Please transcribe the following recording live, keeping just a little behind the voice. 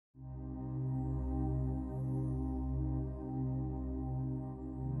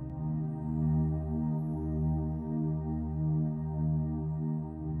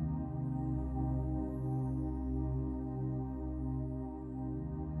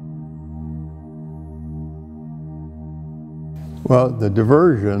Well, the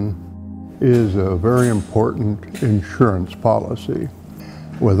diversion is a very important insurance policy.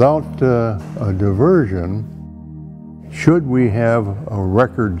 Without a diversion, should we have a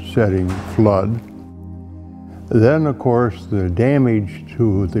record-setting flood, then of course the damage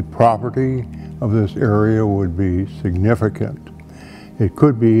to the property of this area would be significant. It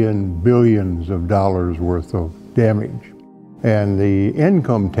could be in billions of dollars worth of damage. And the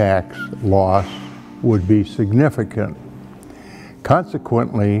income tax loss would be significant.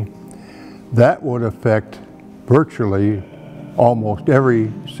 Consequently, that would affect virtually almost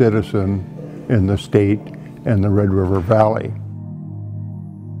every citizen in the state and the Red River Valley.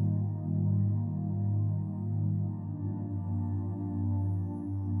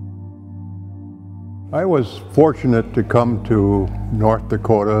 I was fortunate to come to North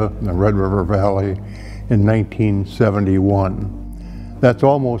Dakota, the Red River Valley, in 1971. That's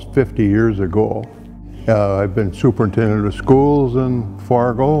almost 50 years ago. I've been superintendent of schools in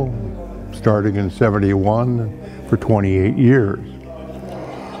Fargo, starting in '71 for 28 years.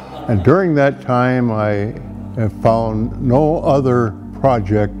 And during that time, I have found no other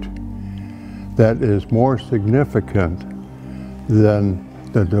project that is more significant than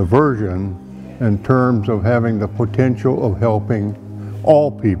the diversion in terms of having the potential of helping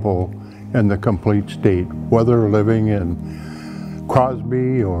all people in the complete state, whether living in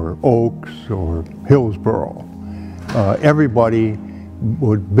Crosby or Oaks or Hillsborough. Everybody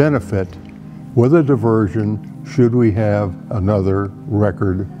would benefit with a diversion should we have another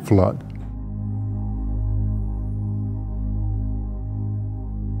record flood.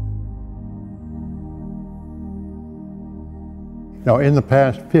 Now, in the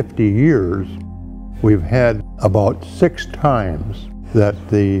past 50 years, we've had about 6 times that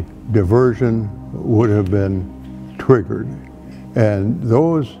the diversion would have been triggered. And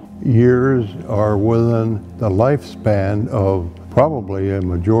those years are within the lifespan of probably a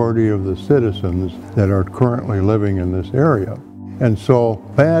majority of the citizens that are currently living in this area. And so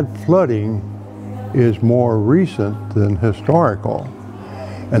bad flooding is more recent than historical.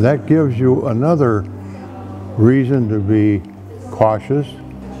 And that gives you another reason to be cautious,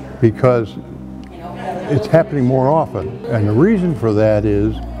 because it's happening more often. And the reason for that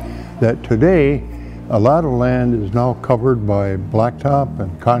is that today a lot of land is now covered by blacktop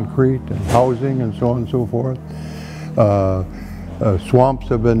and concrete and housing and so on and so forth. Swamps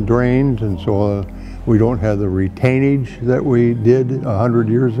have been drained, and so we don't have the retainage that we did 100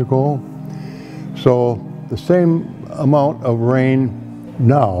 years ago. So the same amount of rain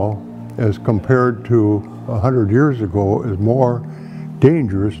now as compared to 100 years ago is more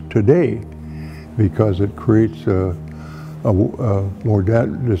dangerous today, because it creates a more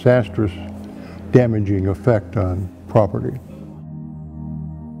disastrous, damaging effect on property.